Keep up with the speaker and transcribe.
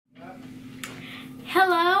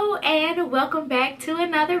Hello and welcome back to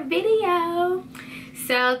another video.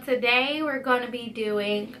 So today we're going to be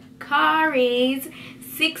doing Kari's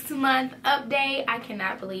 6-month update. I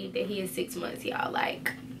cannot believe that he is 6 months, y'all.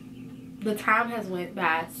 Like, the time has went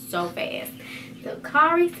by so fast. So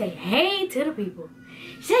Kari, say hey to the people.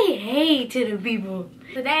 Say hey to the people.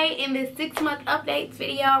 Today in this 6-month updates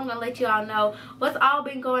video, I'm gonna let you all know what's all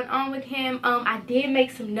been going on with him. I did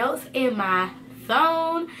make some notes in my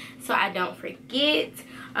phone so I don't forget.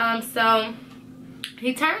 So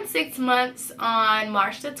he turned 6 months on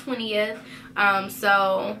March the 20th.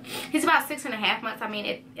 So he's about 6.5 months, I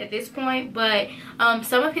mean, at this point. But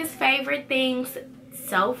some of his favorite things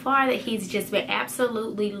so far that he's just been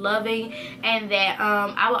absolutely loving and that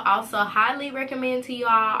I would also highly recommend to y'all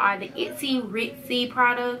are the Itzy Ritzy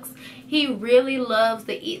products. He really loves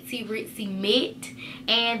the Itzy Ritzy Mitt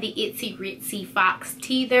and the Itzy Ritzy Fox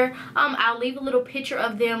Teether. I'll leave a little picture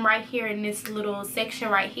of them right here in this little section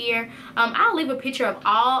right here. I'll leave a picture of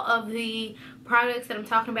all of the products that I'm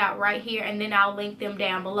talking about right here, and then I'll link them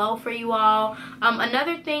down below for you all.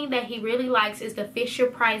 Another thing that he really likes is the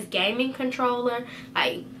Fisher-Price gaming controller.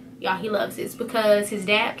 Like, y'all, he loves this because his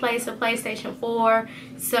dad plays the PlayStation 4,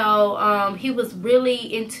 so he was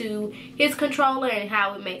really into his controller and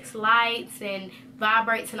how it makes lights and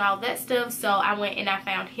vibrates and all that stuff. So I went and I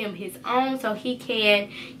found him his own so he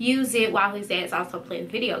can use it while his dad's also playing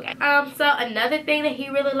video games. So another thing that he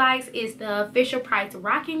really likes is the Fisher-Price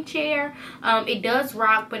rocking chair. It does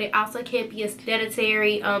rock, but it also can be a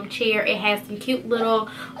sedentary chair. It has some cute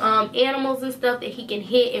little animals and stuff that he can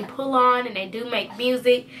hit and pull on, and they do make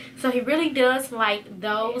music, so he really does like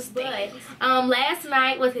those things. Last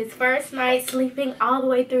night was his first night sleeping all the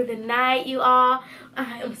way through the night, you all.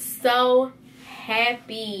 I am so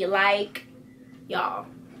happy. Like, y'all,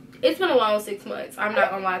 it's been a long 6 months. I'm not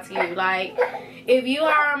gonna lie to you. Like, if you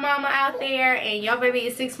are a mama out there and your baby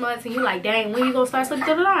is 6 months and you like, dang, when you gonna start sleeping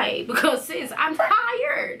through the night? Because sis, I'm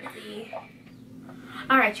tired.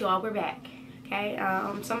 All right, you all, we're back. Okay,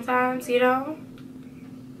 sometimes, you know,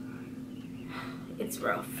 it's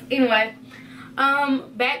rough. Anyway,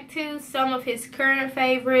 back to some of his current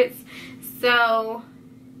favorites. So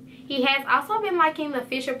he has also been liking the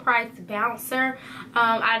Fisher-Price bouncer.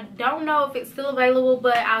 I don't know if it's still available,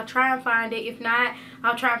 but I'll try and find it. If not,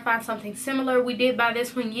 I'll try and find something similar. We did buy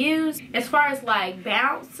this one used. As far as like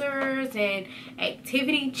bouncers and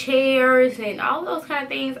activity chairs and all those kind of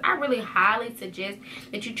things, I really highly suggest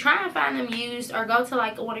that you try and find them used, or go to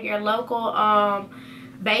like one of your local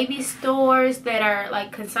baby stores that are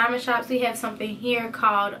like consignment shops. We have something here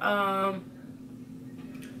called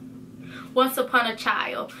Once Upon a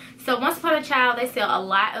Child. So Once Upon a Child, they sell a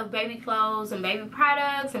lot of baby clothes and baby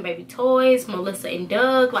products and baby toys. Melissa and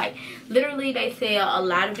Doug, like, literally they sell a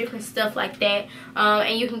lot of different stuff like that,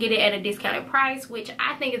 and you can get it at a discounted price, which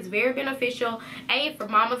I think is very beneficial, A, for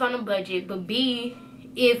mamas on a budget, but B,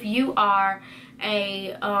 if you are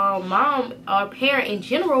a mom or parent in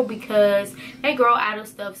general, because they grow out of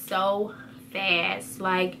stuff so fast.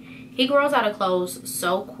 Like, he grows out of clothes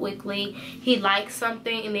so quickly. He likes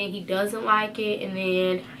something and then he doesn't like it, and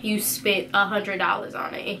then you spent $100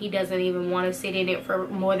 on it and he doesn't even want to sit in it for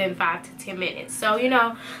more than 5 to 10 minutes. So, you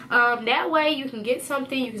know, that way you can get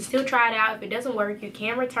something, you can still try it out. If it doesn't work, you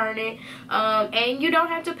can return it, and you don't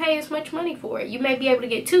have to pay as much money for it. You may be able to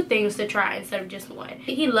get 2 things to try instead of just 1.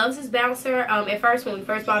 He loves his bouncer. At first, when we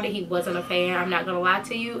first bought it, he wasn't a fan. I'm not gonna lie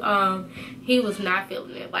to you. He was not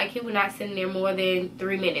feeling it. Like, he would not sit in there more than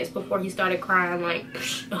 3 minutes before he started crying, like,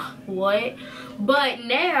 what? But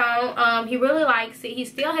now he really likes it. He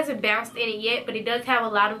still hasn't bounced in it yet, but it does have a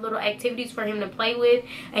lot of little activities for him to play with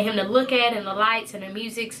and him to look at, and the lights and the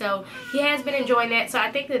music, so he has been enjoying that. So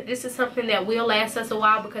I think that this is something that will last us a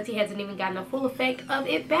while, because he hasn't even gotten the full effect of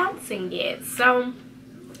it bouncing yet. So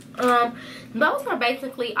those are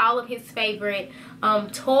basically all of his favorite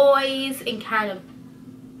toys and kind of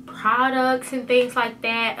products and things like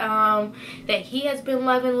that that he has been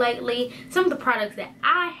loving lately. Some of the products that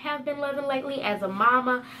I have been loving lately as a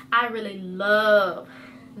mama, I really love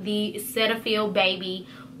the Cetaphil baby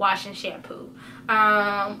wash and shampoo.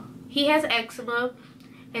 He has eczema,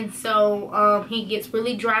 and so he gets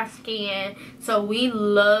really dry skin, so we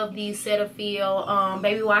love the Cetaphil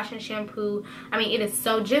baby wash and shampoo. I mean, it is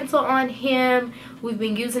so gentle on him. We've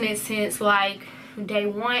been using it since like day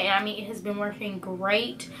 1, and I mean, it has been working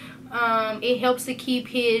great. It helps to keep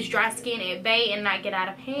his dry skin at bay and not get out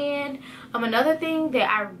of hand. Another thing that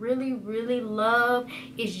I really love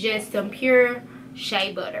is just some pure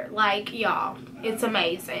shea butter. Like, y'all, it's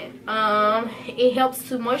amazing. It helps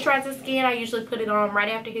to moisturize the skin. I usually put it on right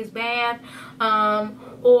after his bath,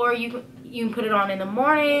 or you You can put it on in the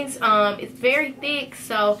mornings. It's very thick,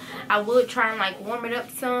 so I would try and like warm it up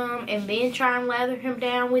some and then try and lather him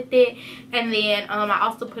down with it. And then I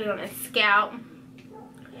also put it on his scalp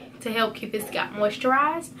to help keep his scalp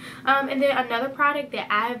moisturized. And then another product that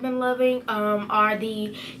I have been loving are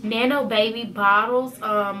the Nano Baby bottles.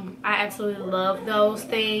 I absolutely love those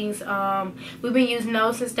things. We've been using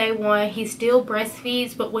those since day one. He still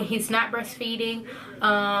breastfeeds, but when he's not breastfeeding,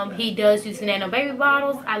 he does use the Nano Baby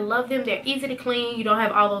bottles. I love them. They're easy to clean. You don't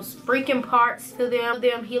have all those freaking parts to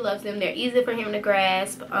them. He loves them. They're easy for him to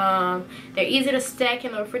grasp. They're easy to stack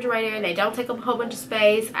in the refrigerator. They don't take up a whole bunch of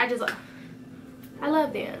space. I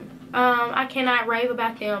love them. I cannot rave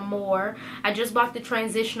about them more. I just bought the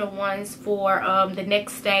transitional ones for the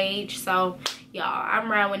next stage. So y'all, I'm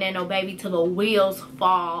riding with Nano Baby till the wheels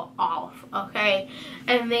fall off, okay?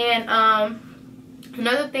 And then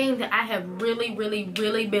another thing that I have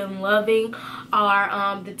really been loving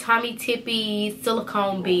are the Tommy Tippy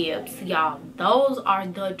silicone bibs. Y'all, those are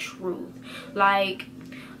the truth. Like,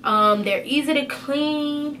 they're easy to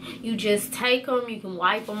clean. You just take them, you can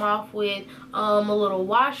wipe them off with a little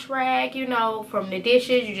wash rag, you know, from the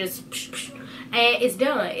dishes. You just and it's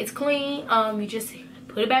done. It's clean. You just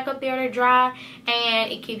put it back up there to dry,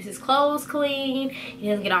 and it keeps his clothes clean. It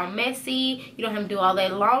doesn't get all messy. You don't have to do all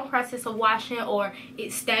that long process of washing, or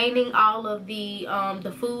it staining all of the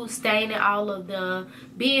food, staining all of the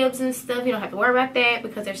bibs and stuff. You don't have to worry about that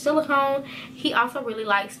because they're silicone. He also really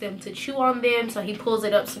likes them to chew on them, so he pulls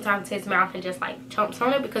it up sometimes to his mouth and just like chomps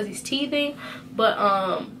on it because he's teething.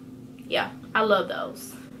 But yeah, I love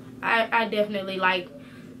those. I definitely like,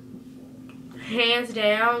 hands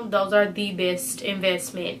down, those are the best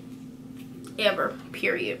investment ever,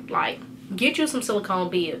 period. Like, get you some silicone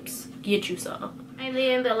bibs, get you some. And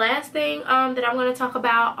then the last thing that I'm going to talk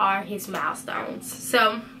about are his milestones.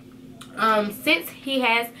 So since he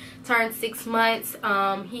has turned 6 months,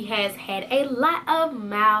 he has had a lot of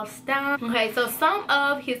milestones. Okay, so some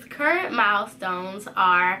of his current milestones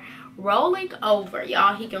are rolling over,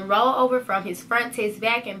 y'all. He can roll over from his front to his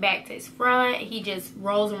back and back to his front. He just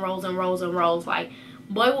rolls and rolls and rolls and rolls. Like,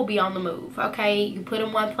 boy will be on the move, okay? You put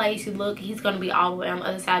him one place, you look, he's gonna be all the way on the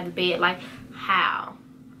other side of the bed. Like, how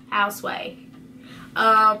sway.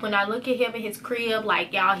 When I look at him in his crib,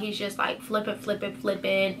 like, y'all, he's just like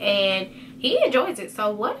flipping, and he enjoys it.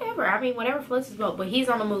 So whatever, I mean, whatever floats his boat, but he's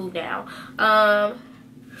on the move now.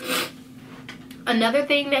 Another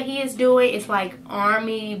thing that he is doing is like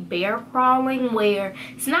army bear crawling, where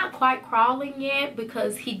it's not quite crawling yet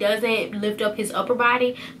because he doesn't lift up his upper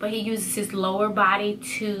body, but he uses his lower body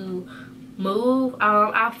to move.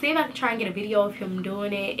 I'll see if I can try and get a video of him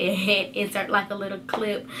doing it and insert like a little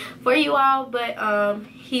clip for you all, but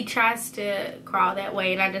he tries to crawl that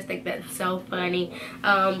way, and I just think that's so funny.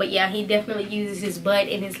 But yeah, he definitely uses his butt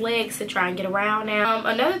and his legs to try and get around now.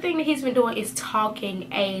 Another thing that he's been doing is talking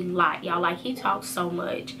a lot, y'all. Like, he talks so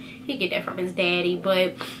much. He get that from his daddy,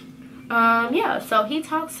 but yeah, so he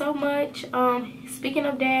talks so much. Speaking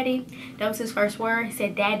of daddy, that was his first word. He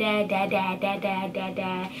said dad,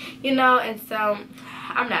 you know. And so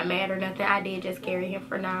I'm not mad or nothing. I did just carry him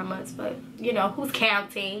for 9 months, but you know, who's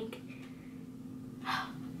counting?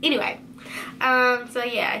 Anyway, so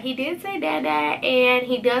yeah, he did say dad, and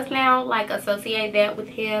he does now like associate that with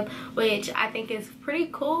him, which I think is pretty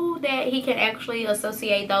cool that he can actually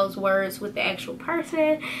associate those words with the actual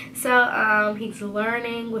person. So he's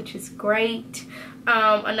learning, which is great.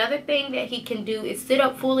 Another thing that he can do is sit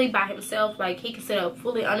up fully by himself. Like, he can sit up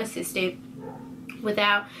fully unassisted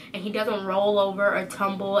without, and he doesn't roll over or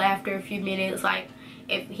tumble after a few minutes. Like,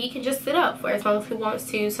 if he can just sit up for as long as he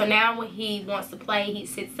wants to. So now when he wants to play, he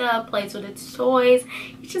sits up, plays with his toys.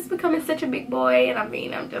 He's just becoming such a big boy, and I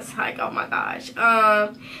mean, I'm just like, oh my gosh.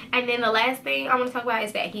 And then the last thing I want to talk about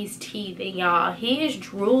is that he's teething, y'all. He is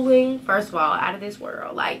drooling, first of all, out of this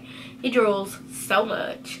world. Like, he drools so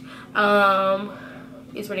much.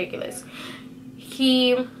 It's ridiculous.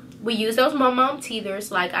 We use those mom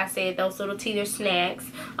teethers, like I said, those little teether snacks.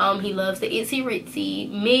 He loves the Itzy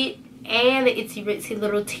Ritzy, Mitt, and the Itzy Ritzy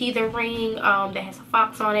little teether ring that has a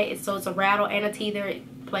fox on it. So it's a rattle and a teether.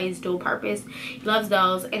 It plays dual purpose. He loves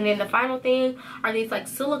those. And then the final thing are these like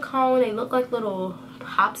silicone. They look like little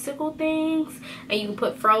popsicle things, and you can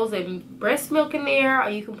put frozen breast milk in there, or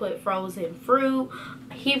you can put frozen fruit.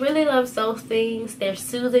 He really loves those things. They're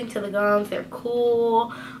soothing to the gums. They're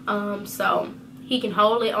cool. So he can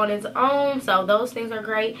hold it on his own. So those things are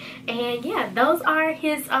great. And yeah, those are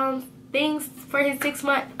his things for his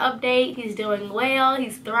 6-month update. He's doing well.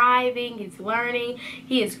 He's thriving. He's learning.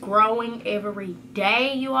 He is growing every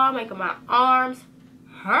day, you all, making my arms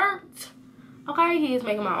hurt. Okay, he is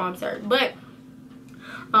making my arms hurt. But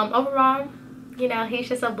Overall, you know, he's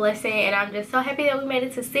just a blessing, and I'm just so happy that we made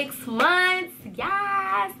it to 6 months.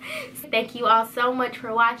 Yes. Thank you all so much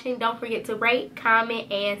for watching. Don't forget to rate,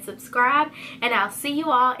 comment, and subscribe, and I'll see you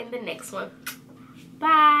all in the next one.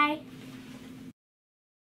 Bye.